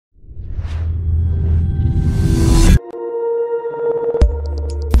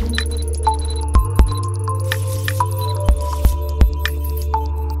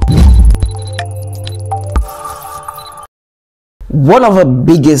one of the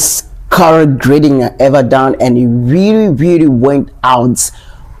biggest color grading I ever done, and it really went out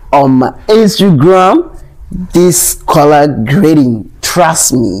on my Instagram. This color grading,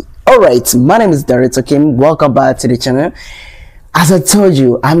 trust me. All right, my name is D.O.P. Welcome back to the channel. As I told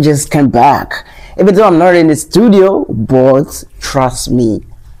you, I'm just came back, even though I'm not in the studio, but trust me,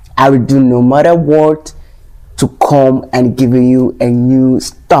 I will do no matter what to come and give you a new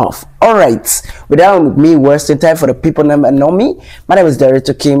stuff. All right, without me wasting time, for the people that know me, my name is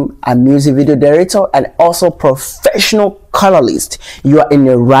D.O.P. I'm music video director and also professional colorist. You are in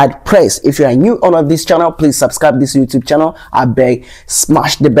the right place. If you are new on this channel, please subscribe this YouTube channel. I beg,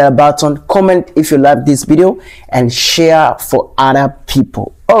 smash the bell button, comment if you like this video, and share for other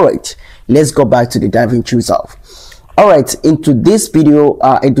people. All right, let's go back to the DaVinci result. All right, into this video,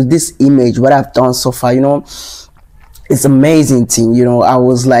 into this image, what I've done so far, you know, it's amazing thing. You know, I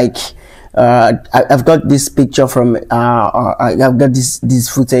was like, I've got this picture from I've got this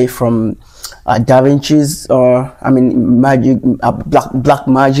footage from DaVinci's magic black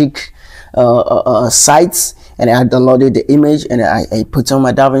magic sites, and I downloaded the image and I put on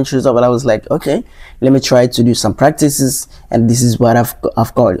my DaVinci result. But I was like, okay, let me try to do some practices, and this is what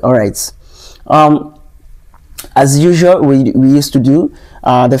I've got. All right, as usual, we used to do,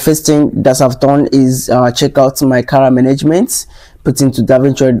 the first thing that I've done is check out my color management, put into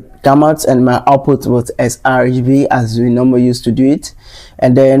DaVinci gamut, and my output was sRGB as we normally used to do it.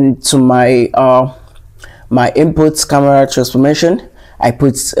 And then to my my input camera transformation, I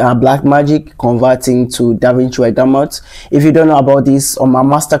put black magic converting to DaVinci gamut. If you don't know about this, on my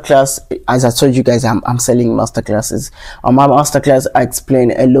masterclass, as I told you guys, I'm selling masterclasses. On my masterclass, I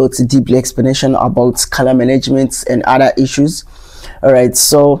explain a lot deeply explanation about color management and other issues. All right,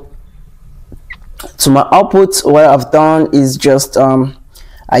 so to my output, what I've done is just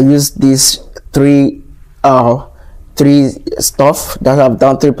I use these three stuff that I've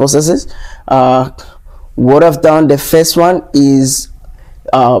done, three processes. What I've done, the first one is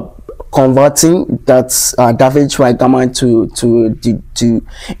converting that's DaVinci gamut to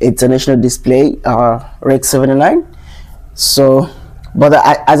international display Rec 79. So, but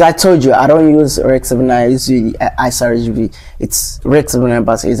as I told you, I don't use Rec 79. I use the sRGB. It's Rec 79,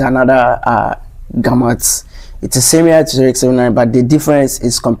 but it's another gamut. It's a similar to Rec 79, but the difference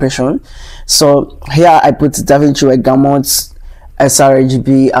is compression. So here I put DaVinci gamut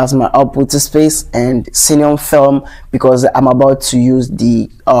sRGB as my output space, and Cineon film because I'm about to use the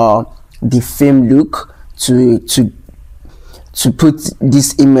film look to put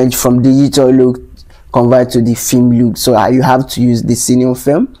this image from digital look convert to the film look. So you have to use the Cineon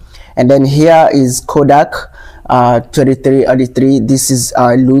film. And then here is Kodak 2383. This is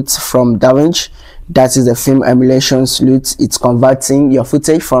LUT from DaVinci. That is the film emulations LUT. It's converting your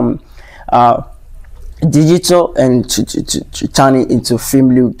footage from digital and to turn it into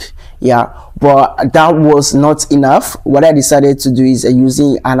film look. Yeah, but that was not enough. What I decided to do is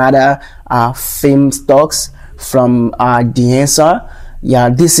using another film stocks from the answer. Yeah,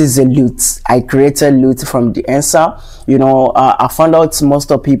 this is a LUT. I created LUT from the answer. You know, I found out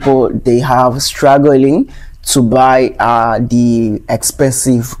most of people, they have struggling to buy the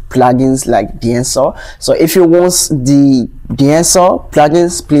expensive plugins like the answer. So if you want the answer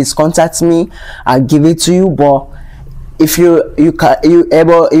plugins, please contact me. I'll give it to you. But if you are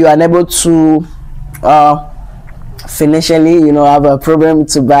unable to financially, you know, have a problem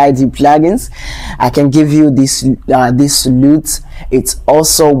to buy the plugins, I can give you this this LUT. It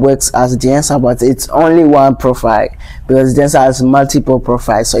also works as the answer, but it's only one profile because the answer has multiple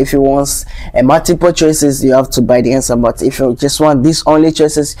profiles. So if you want multiple choices, you have to buy the answer. But if you just want these only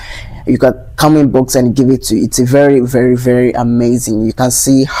choices, you can come in box and give it to you. It's a very amazing. You can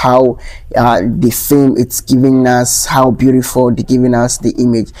see how the film it's giving us, how beautiful they're giving us the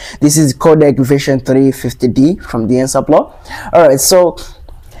image. This is codec version 350D from the answer plot. All right, so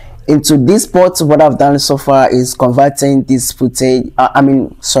into this part, what I've done so far is converting this footage.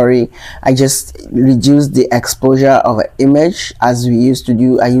 I just reduced the exposure of an image as we used to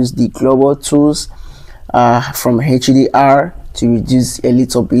do. I use the global tools from HDR to reduce a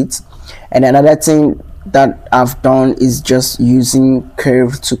little bit. And another thing that I've done is just using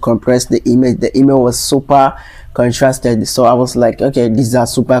curve to compress the image. The image was super contrasted, so I was like, okay, these are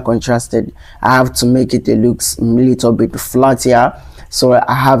super contrasted. I have to make it look a little bit flat here. So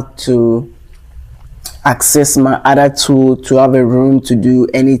I have to access my other tool to have a room to do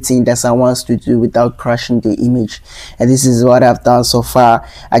anything that I want to do without crashing the image. And this is what I've done so far.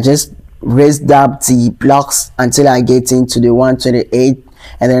 I just raised up the blocks until I get into the 128,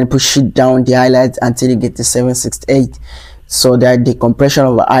 and then push it down the highlights until you get to 768. so that the compression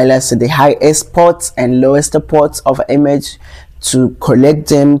of the highlights to the highest ports and lowest ports of image to collect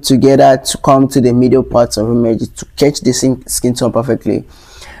them together to come to the middle parts of image to catch the skin tone perfectly.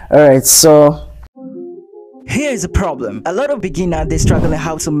 All right, so here is a problem. A lot of beginners, they struggle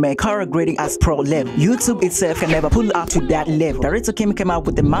how to make color grading as pro level. YouTube itself can never pull up to that level. Director Kim came out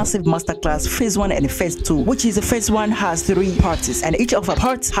with the massive masterclass phase 1 and phase 2, which is the phase 1 has 3 parts, and each of the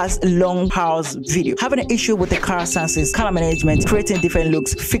parts has a long pause video. Having an issue with the color senses, color management, creating different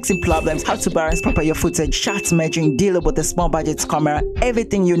looks, fixing problems, how to balance proper your footage, shot merging, dealing with the small budget camera,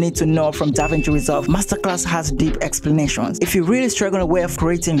 everything you need to know from DaVinci Resolve. Masterclass has deep explanations. If you really struggle with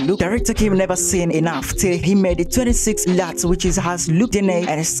creating look, Director Kim never seen enough till he made it 26 LUTs, which has look DNA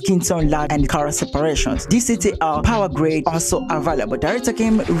and skin tone LUT and color separations. DCTR power grade also available. Director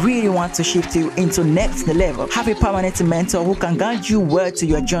Kim really wants to shift you into next level. Have a permanent mentor who can guide you well to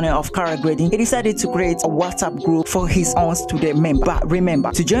your journey of color grading. He decided to create a WhatsApp group for his own student member. But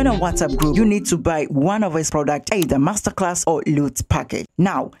remember, to join a WhatsApp group, you need to buy one of his products, either Masterclass or LUT package.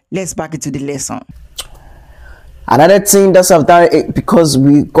 Now, let's back into the lesson. Another thing that I've done, because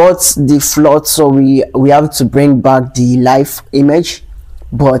we got the flood, so we have to bring back the live image,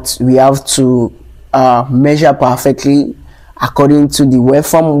 but we have to measure perfectly according to the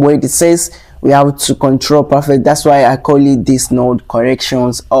waveform where it says. We have to control perfect. That's why I call it this node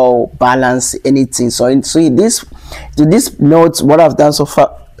corrections or balance anything. So this note, what I've done so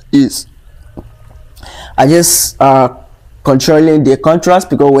far is I just controlling the contrast,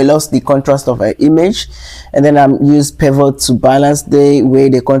 because we lost the contrast of our image, and then I'm use pivot to balance the way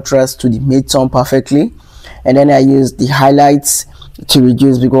the contrast to the midtone perfectly, and then I use the highlights to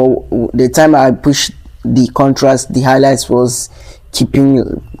reduce, because the time I pushed the contrast, the highlights was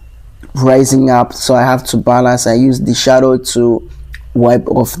keeping rising up, so I have to balance. I use the shadow to wipe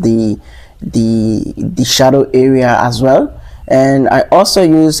off the shadow area as well. And I also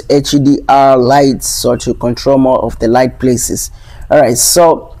use HDR lights, so to control more of the light places. All right,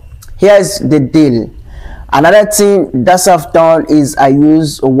 so here's the deal. Another thing that I've done is I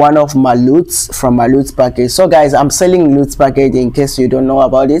use one of my LUTs from my LUT package. So guys, I'm selling LUT package in case you don't know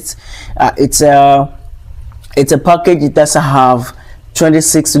about it. It's a package. It does have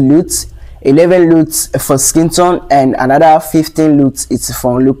 26 LUTs, 11 LUTs for Skintone, and another 15 LUTs it's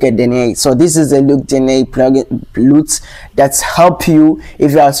from Look at DNA. So this is a Look DNA plugin LUT that's help you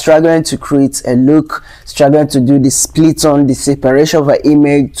if you are struggling to create a look, struggling to do the split on the separation of an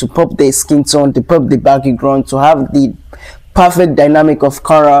image, to pop the skin tone, to pop the background, to have the perfect dynamic of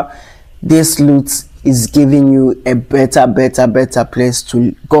color. This LUT is giving you a better place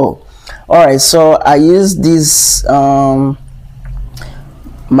to go. All right, so I use this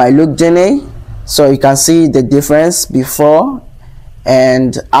my Look DNA, so you can see the difference before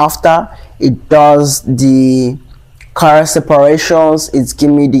and after. It does the color separations, it's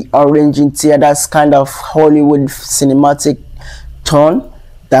giving me the orange interior, that's kind of Hollywood cinematic tone,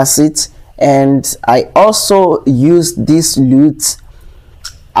 that's it. And I also use this LUT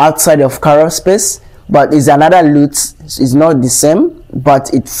outside of color space, but it's another LUT, it's not the same,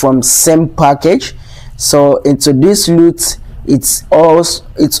 but it's from same package. So into this LUT, it's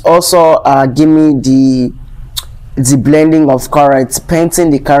also giving me the blending of color. It's painting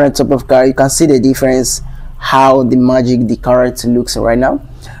the color on top of color. You can see the difference, how the magic the color looks right now.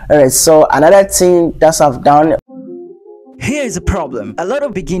 All right, so another thing that I've done. Here is a problem. A lot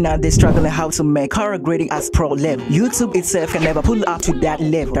of beginners, they struggle how to make color grading as pro level. YouTube itself can never pull up to that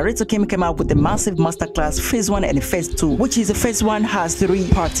level. Director Kim came out with the massive masterclass phase 1 and phase 2, which is the phase 1 has 3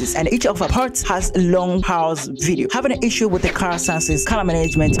 parts, and each of the parts has a long pause video. Having an issue with the color senses, color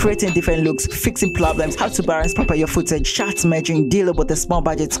management, creating different looks, fixing problems, how to balance proper your footage, shot merging, dealing with the small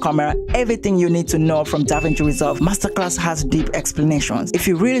budget camera, everything you need to know from DaVinci Resolve. Masterclass has deep explanations. If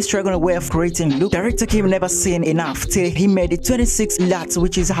you really struggle with creating look, Director Kim never seen enough till he made it 26 LUTs,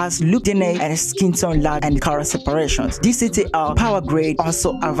 which has look DNA and skin tone LUT and color separations. DCTR power grade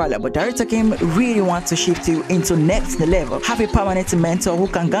also available. Director Kim really wants to shift you into next level. Have a permanent mentor who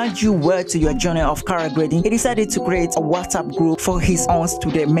can guide you well to your journey of color grading. He decided to create a WhatsApp group for his own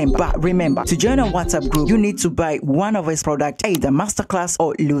student member. But remember, to join a WhatsApp group, you need to buy one of his products, either Masterclass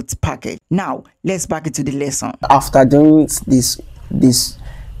or LUT package. Now, let's back into the lesson. After doing this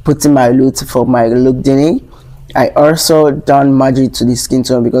putting my LUT for my Look DNA, I also done magic to the skin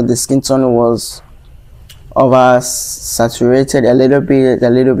tone, because the skin tone was over saturated a little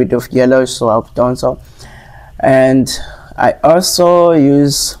bit of yellow, so I've done so. And I also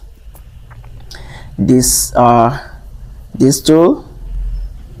use this tool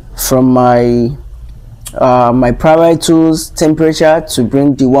from my my primary tools temperature to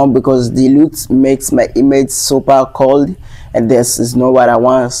bring the warm, because the LUT makes my image super cold, and this is not what I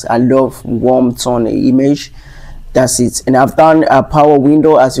want. I love warm tone image. That's it. And I've done a power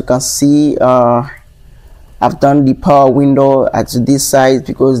window, as you can see. I've done the power window at this side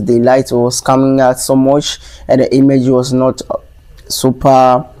because the light was coming out so much and the image was not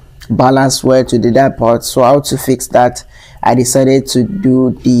super balanced well to that part. So how to fix that, I decided to do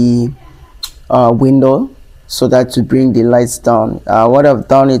the window so that to bring the lights down. What I've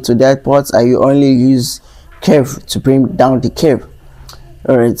done it to that part, I only use curve to bring down the curve.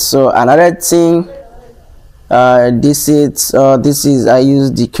 All right, so another thing, this is I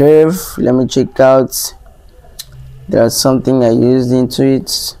use the curve. Let me check out. There's something I used into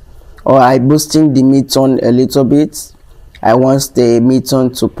it, or I boosting the mid-tone a little bit. I want the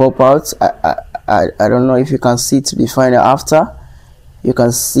mid-tone to pop out. I don't know if you can see it before and after. You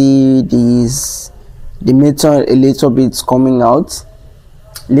can see the mid-tone a little bit coming out,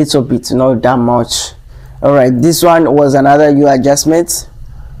 little bit, not that much. All right, this one was another hue adjustment.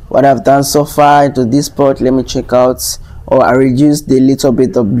 What I've done so far to this part, let me check out. Or I reduced the little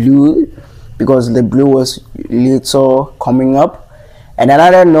bit of blue because the blue was little coming up. And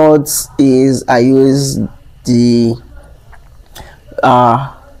another note is I use the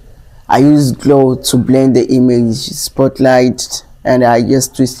I use glow to blend the image spotlight, and I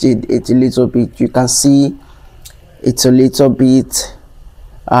just twisted it a little bit. You can see it's a little bit,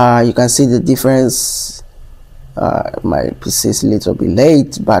 you can see the difference. My PC is a little bit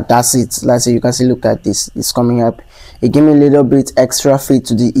late, but that's it. Let's say you can see, look at this, it's coming up. It gave me a little bit extra fit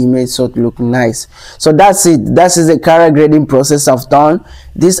to the image so it look nice. So that's it. That is the color grading process I've done.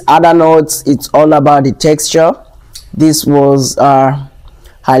 This other notes, it's all about the texture. This was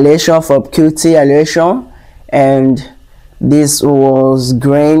halation for QT halation, and this was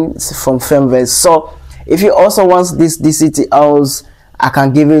grain from Femverse. So if you also want this DCT house, I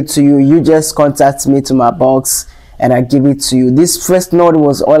can give it to you. You just contact me to my box and I give it to you. This first note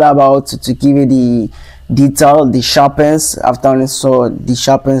was all about to give you the detail, the sharpens. I've done it so the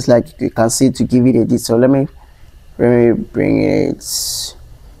sharpens, like you can see, to give you the detail. Let me bring it.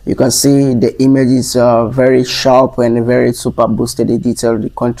 You can see the image is very sharp and very super boosted. The detail,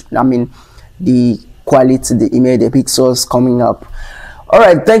 the quality, the image, the pixels coming up. All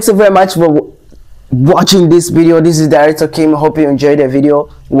right, thanks so very much for watching this video. This is Director Kim. Hope you enjoyed the video.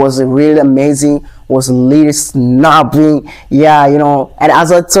 It was really amazing, was really snapping, yeah, you know. And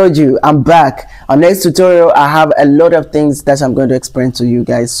as I told you, I'm back. On next tutorial, I have a lot of things that I'm going to explain to you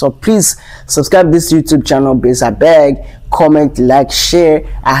guys. So please subscribe this YouTube channel, please. I beg. Comment, like, share.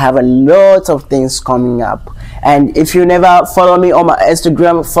 I have a lot of things coming up. And if you never follow me on my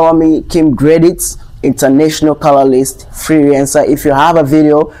Instagram, follow me, Kim Gradits, international colorist, freelancer. If you have a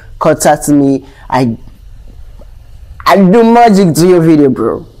video, contact me. I do magic to your video,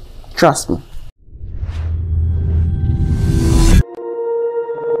 bro. Trust me.